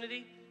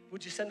opportunity,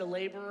 would you send a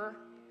laborer?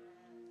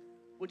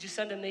 Would you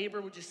send a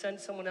neighbor? Would you send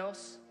someone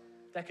else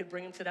that could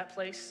bring him to that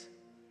place?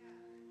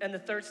 And the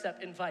third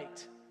step,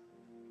 invite.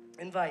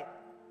 Invite.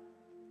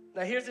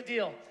 Now here's the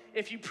deal.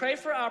 If you pray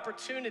for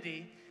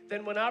opportunity,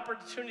 then when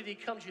opportunity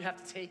comes, you have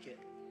to take it.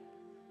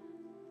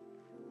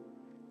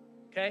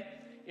 Okay?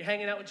 You're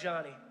hanging out with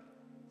Johnny.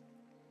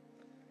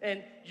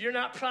 And you're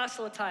not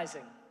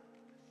proselytizing.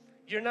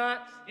 You're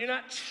not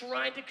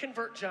trying to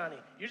convert Johnny.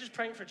 You're just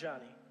praying for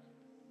Johnny.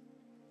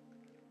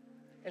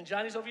 And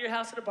Johnny's over your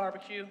house at a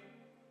barbecue.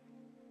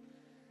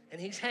 And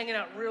he's hanging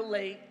out real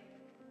late.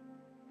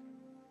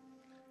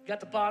 You got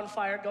the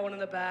bonfire going in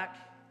the back.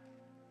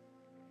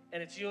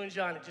 And it's you and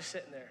Johnny just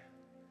sitting there.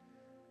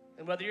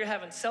 And whether you're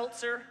having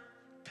seltzer,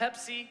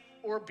 Pepsi,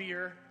 or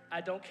beer,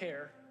 I don't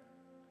care.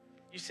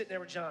 You're sitting there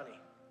with Johnny.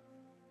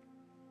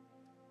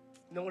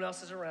 No one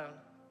else is around.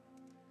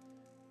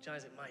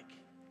 Johnny's like, Mike,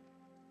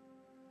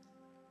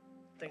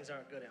 things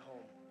aren't good at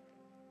home.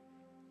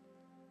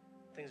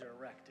 Things are a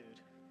wreck, dude.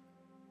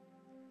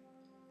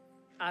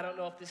 I don't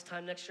know if this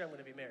time next year I'm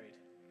going to be married.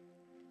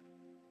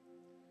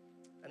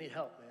 I need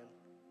help, man.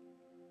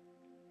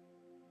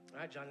 All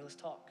right, Johnny, let's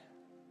talk.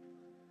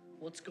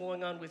 What's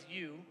going on with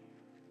you?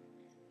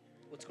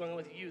 What's going on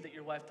with you that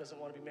your wife doesn't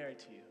want to be married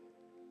to you?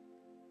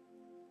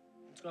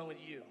 What's going on with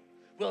you?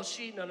 Well,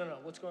 no.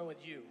 What's going on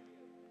with you?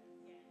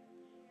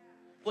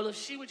 Well, if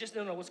she would just,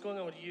 no, what's going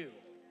on with you?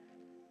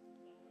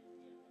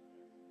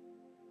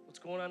 What's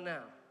going on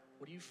now?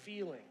 What are you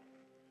feeling?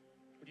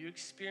 What are you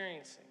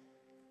experiencing?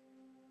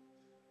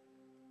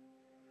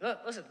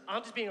 Listen,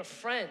 I'm just being a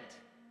friend.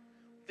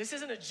 This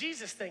isn't a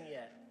Jesus thing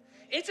yet.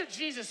 It's a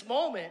Jesus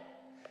moment,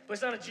 but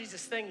it's not a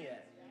Jesus thing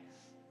yet.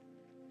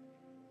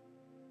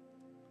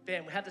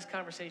 Bam, we have this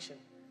conversation.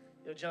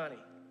 Yo, Johnny,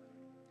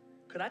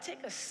 could I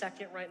take a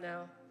second right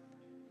now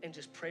and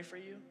just pray for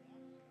you?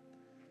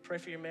 Pray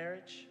for your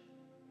marriage.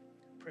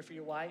 Pray for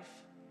your wife.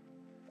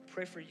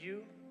 Pray for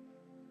you.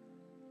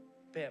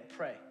 Bam,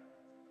 pray.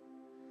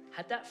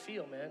 How'd that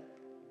feel, man?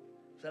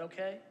 Is that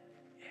okay?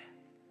 Yeah.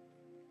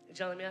 Hey,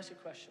 John, let me ask you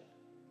a question.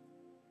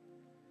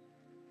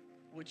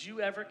 Would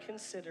you ever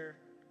consider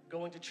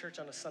going to church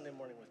on a Sunday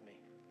morning with me?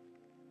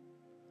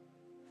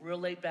 Real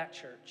laid back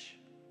church.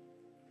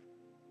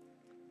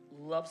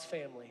 Loves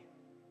family.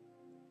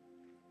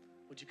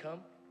 Would you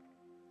come?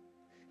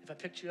 If I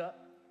picked you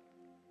up?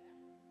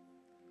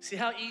 See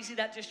how easy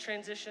that just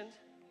transitioned?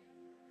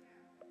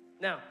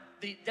 Now,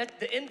 the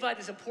invite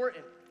is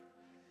important.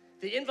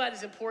 The invite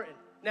is important.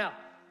 Now,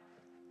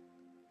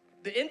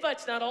 the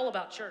invite's not all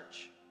about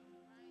church.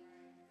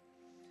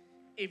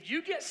 If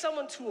you get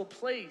someone to a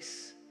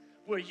place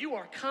where you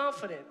are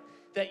confident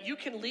that you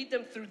can lead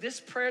them through this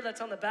prayer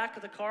that's on the back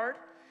of the card,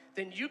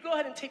 then you go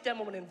ahead and take that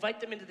moment and invite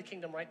them into the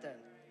kingdom right then.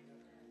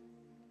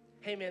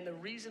 Hey man, the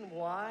reason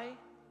why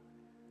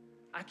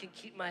I can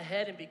keep my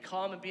head and be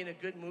calm and be in a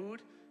good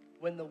mood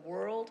when the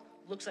world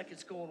looks like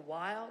it's going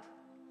wild,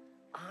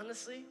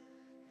 honestly,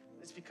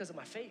 it's because of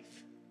my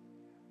faith.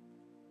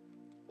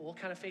 Well, what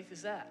kind of faith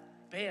is that?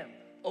 Bam,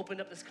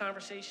 opened up this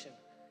conversation.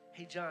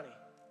 Hey Johnny,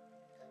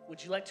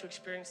 would you like to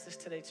experience this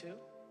today too?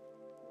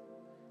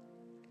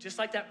 Just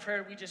like that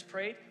prayer we just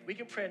prayed, we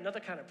can pray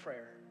another kind of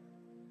prayer.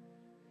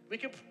 We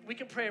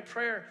can pray a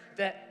prayer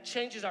that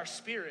changes our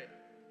spirit.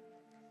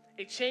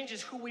 It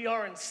changes who we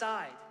are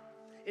inside.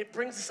 It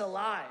brings us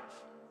alive.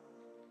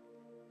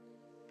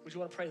 Would you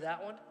want to pray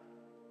that one?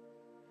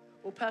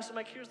 Well, Pastor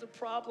Mike, here's the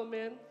problem,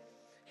 man.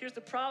 Here's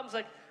the problem. It's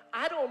like,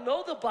 I don't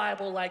know the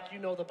Bible like you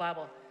know the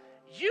Bible.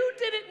 You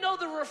didn't know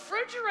the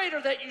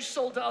refrigerator that you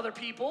sold to other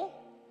people.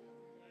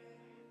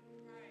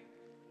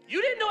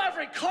 You didn't know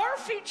every car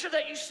feature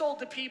that you sold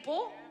to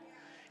people.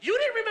 You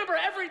didn't remember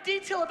every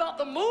detail about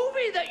the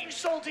movie that you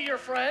sold to your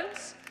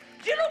friends.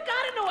 You don't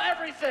got to know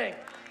everything.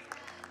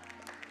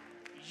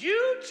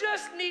 You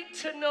just need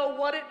to know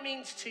what it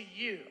means to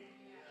you.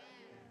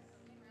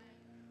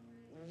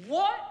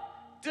 What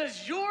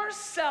does your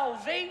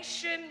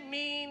salvation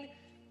mean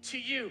to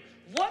you?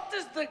 What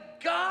does the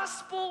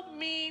gospel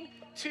mean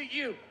to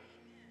you?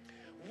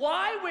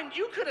 Why, when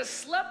you could have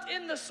slept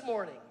in this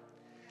morning,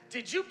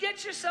 Did you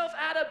get yourself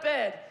out of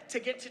bed to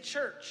get to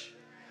church?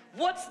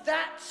 What's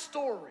that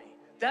story?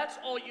 That's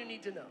all you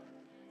need to know.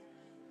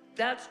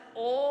 That's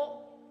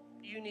all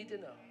you need to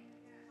know.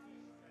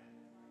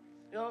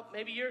 You know,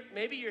 maybe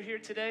you're here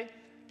today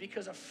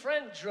because a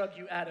friend drug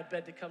you out of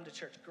bed to come to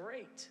church.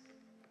 Great.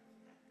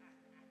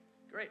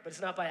 But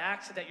it's not by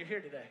accident you're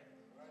here today.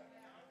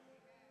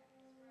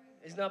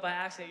 It's not by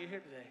accident you're here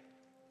today.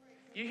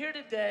 You're here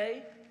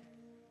today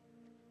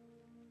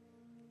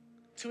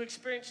to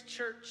experience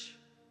church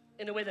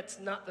in a way that's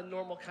not the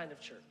normal kind of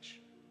church.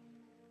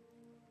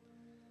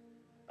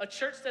 A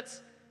church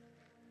that's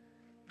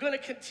going to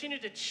continue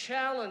to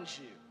challenge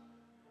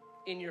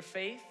you in your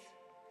faith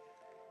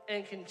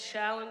and can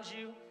challenge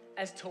you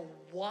as to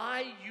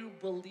why you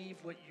believe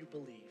what you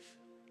believe.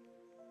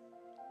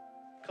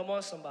 Come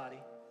on, somebody.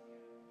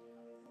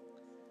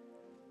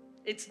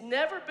 It's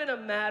never been a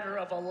matter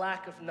of a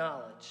lack of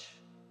knowledge.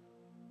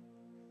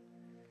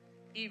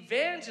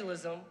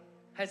 Evangelism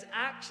has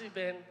actually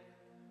been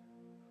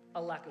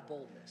a lack of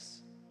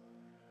boldness,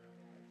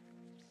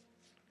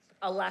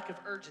 a lack of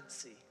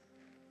urgency,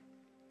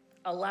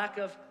 a lack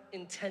of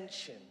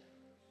intention.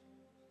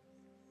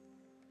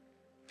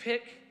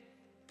 Pick,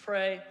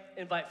 pray,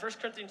 invite. 1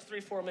 Corinthians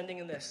 3:4, I'm ending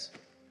in this.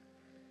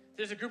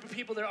 There's a group of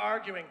people that are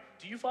arguing.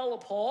 Do you follow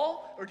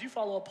Paul or do you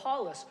follow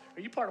Apollos?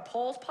 Are you part of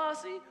Paul's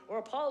posse or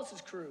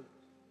Apollos' crew?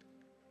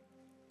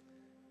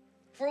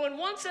 For when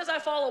one says I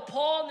follow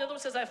Paul and the other one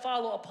says I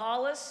follow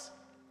Apollos,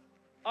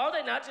 are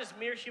they not just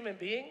mere human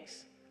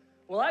beings?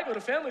 Well, I go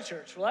to family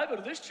church. Well, I go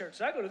to this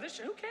church. I go to this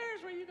church. Who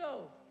cares where you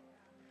go?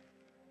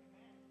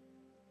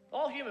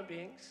 All human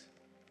beings.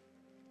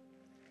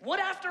 What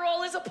after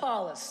all is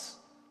Apollos?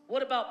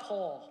 What about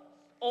Paul?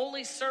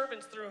 Only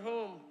servants through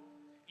whom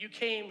you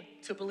came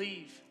to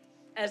believe,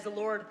 as the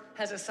Lord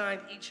has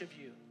assigned each of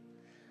you.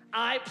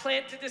 I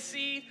planted the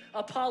seed,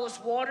 Apollos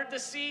watered the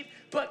seed,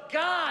 but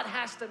God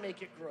has to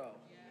make it grow.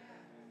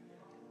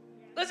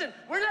 Listen,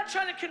 we're not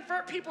trying to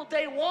convert people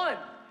day one.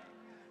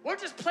 We're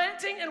just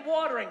planting and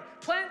watering,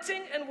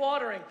 planting and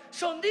watering.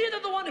 So neither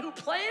the one who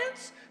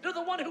plants nor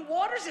the one who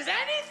waters is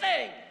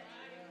anything,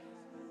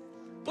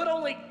 but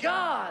only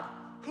God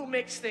who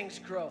makes things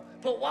grow.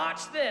 But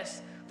watch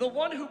this. The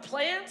one who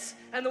plants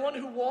and the one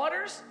who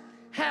waters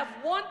have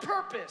one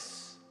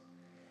purpose,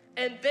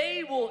 and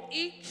they will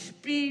each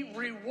be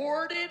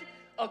rewarded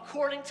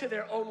according to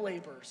their own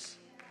labors.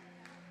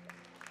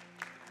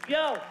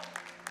 Yo,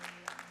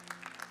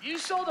 you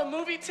sold a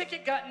movie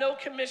ticket, got no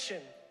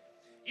commission.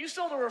 You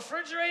sold a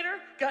refrigerator,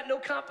 got no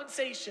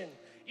compensation.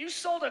 You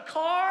sold a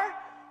car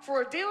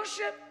for a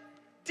dealership,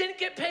 didn't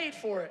get paid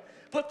for it.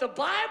 But the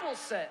Bible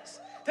says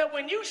that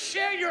when you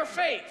share your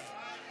faith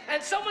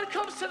and someone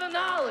comes to the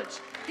knowledge,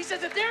 he says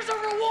that there's a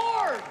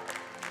reward.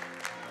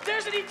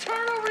 There's an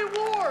eternal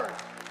reward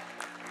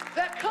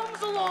that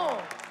comes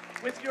along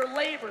with your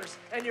labors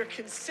and your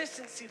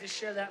consistency to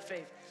share that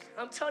faith.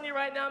 I'm telling you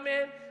right now,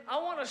 man,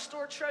 I want to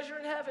store treasure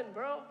in heaven,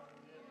 bro.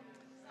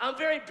 I'm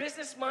very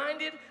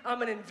business-minded.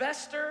 I'm an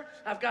investor.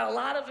 I've got a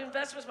lot of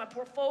investments, my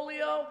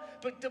portfolio.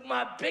 But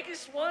my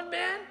biggest one,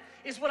 man,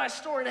 is what I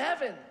store in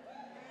heaven.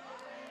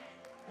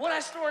 What I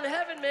store in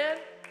heaven, man,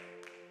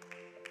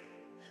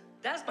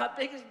 that's my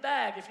biggest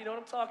bag, if you know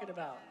what I'm talking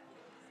about.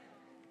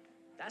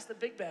 That's the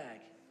big bag.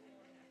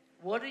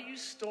 What are you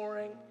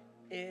storing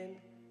in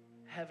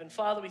heaven?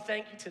 Father, we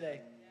thank you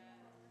today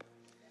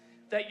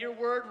that your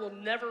word will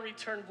never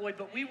return void,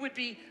 but we would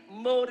be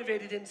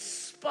motivated,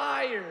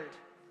 inspired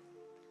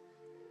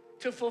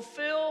to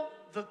fulfill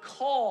the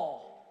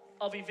call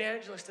of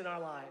evangelists in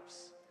our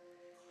lives.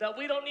 That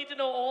we don't need to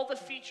know all the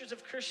features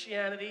of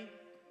Christianity.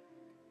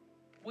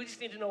 We just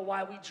need to know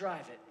why we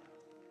drive it.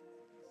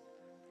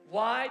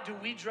 Why do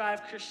we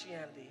drive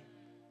Christianity?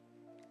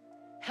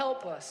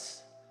 Help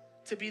us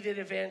to be the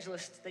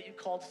evangelist that you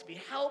called us to be.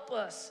 Help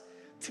us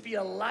to be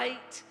a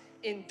light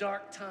in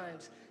dark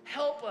times.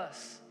 Help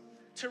us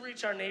to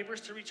reach our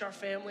neighbors, to reach our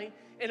family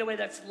in a way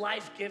that's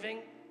life-giving,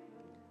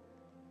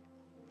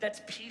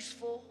 that's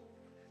peaceful,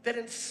 that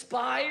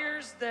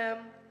inspires them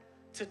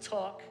to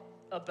talk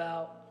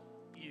about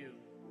you.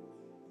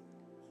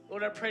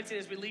 Lord, I pray today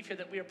as we leave here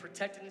that we are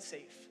protected and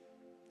safe.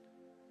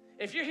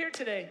 If you're here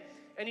today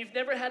and you've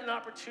never had an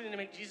opportunity to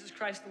make Jesus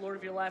Christ the Lord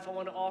of your life, I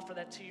want to offer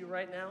that to you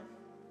right now.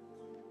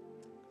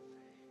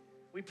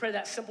 We pray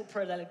that simple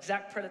prayer, that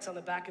exact prayer that's on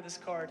the back of this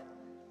card.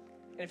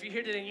 And if you're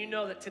here today and you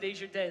know that today's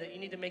your day, that you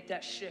need to make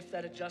that shift,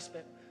 that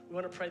adjustment, we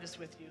want to pray this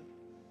with you.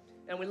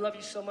 And we love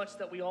you so much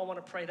that we all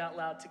want to pray it out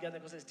loud together.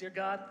 It goes, Dear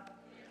God,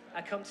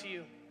 I come to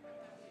you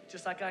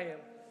just like I am.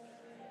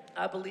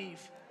 I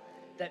believe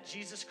that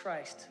Jesus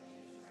Christ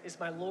is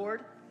my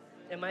Lord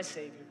and my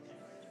Savior.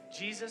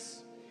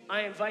 Jesus,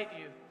 I invite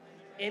you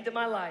into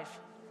my life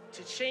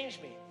to change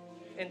me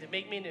and to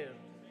make me new.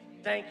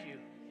 Thank you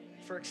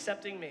for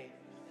accepting me.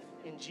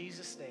 In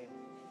Jesus' name,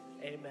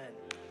 amen.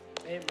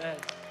 Amen.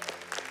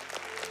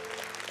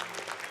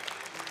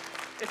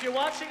 If you're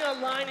watching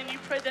online and you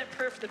prayed that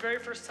prayer for the very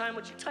first time,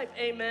 would you type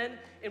amen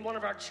in one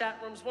of our chat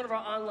rooms? One of our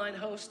online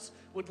hosts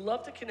would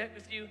love to connect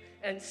with you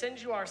and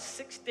send you our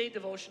 6-day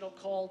devotional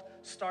called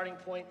Starting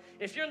Point.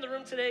 If you're in the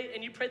room today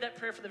and you prayed that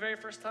prayer for the very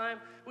first time,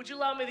 would you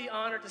allow me the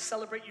honor to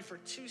celebrate you for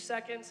 2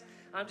 seconds?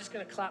 I'm just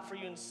going to clap for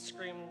you and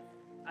scream,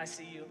 I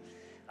see you.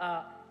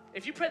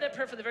 If you prayed that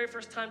prayer for the very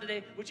first time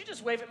today, would you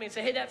just wave at me and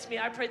say, hey, that's me.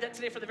 I prayed that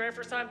today for the very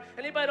first time.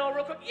 Anybody at all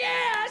real quick? Yeah,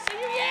 I see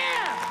you,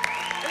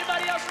 yeah.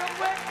 Anybody else real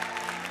quick?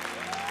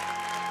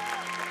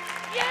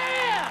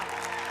 Yeah.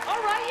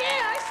 All right,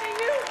 yeah, I see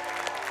you.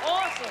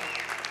 Awesome.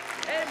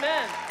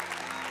 Amen.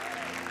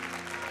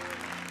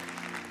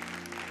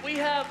 We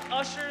have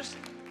ushers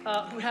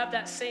who have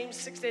that same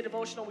 6-day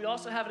devotional. We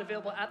also have it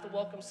available at the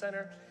Welcome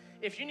Center.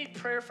 If you need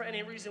prayer for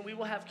any reason, we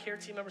will have care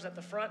team members at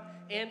the front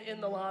and in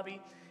the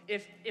lobby.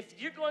 If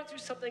you're going through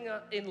something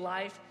in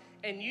life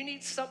and you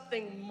need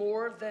something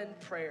more than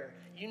prayer,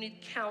 you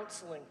need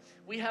counseling,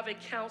 we have a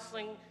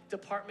counseling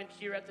department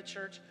here at the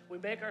church. We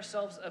make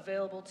ourselves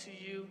available to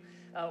you.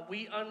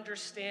 We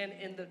understand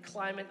in the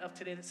climate of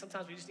today that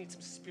sometimes we just need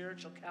some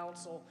spiritual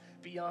counsel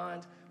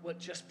beyond what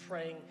just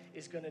praying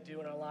is going to do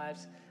in our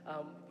lives.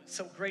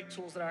 Some great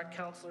tools that our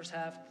counselors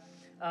have.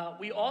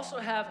 We also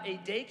have a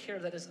daycare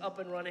that is up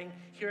and running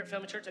here at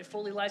Family Church. A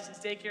fully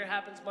licensed daycare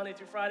happens Monday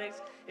through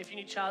Fridays. If you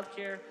need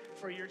childcare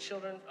for your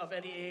children of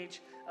any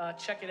age,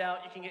 check it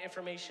out. You can get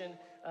information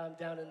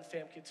down in the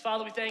Fam Kids.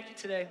 Father, we thank you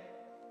today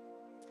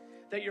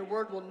that your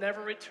word will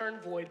never return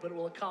void, but it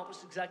will accomplish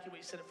exactly what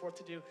you set it forth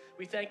to do.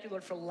 We thank you,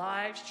 Lord, for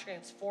lives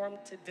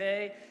transformed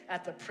today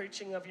at the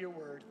preaching of your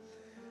word.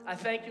 I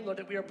thank you, Lord,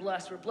 that we are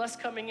blessed. We're blessed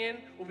coming in.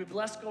 We'll be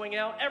blessed going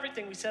out.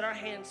 Everything we set our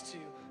hands to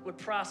would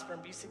prosper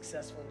and be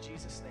successful in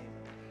Jesus' name.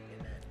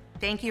 Amen.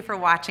 Thank you for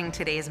watching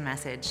today's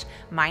message.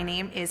 My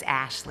name is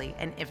Ashley,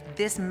 and if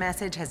this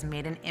message has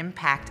made an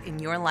impact in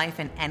your life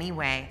in any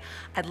way,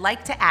 I'd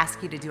like to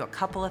ask you to do a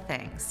couple of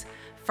things.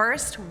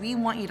 First, we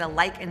want you to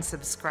like and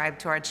subscribe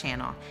to our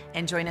channel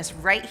and join us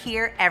right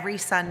here every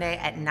Sunday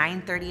at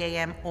 9:30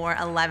 a.m. or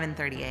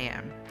 11:30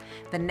 a.m.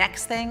 The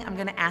next thing I'm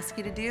going to ask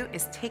you to do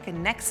is take a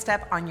next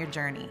step on your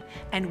journey,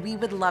 and we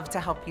would love to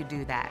help you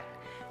do that.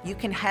 You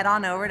can head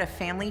on over to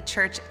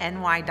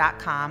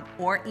familychurchny.com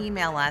or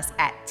email us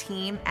at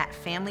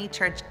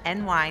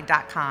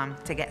team@familychurchny.com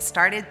to get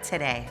started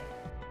today.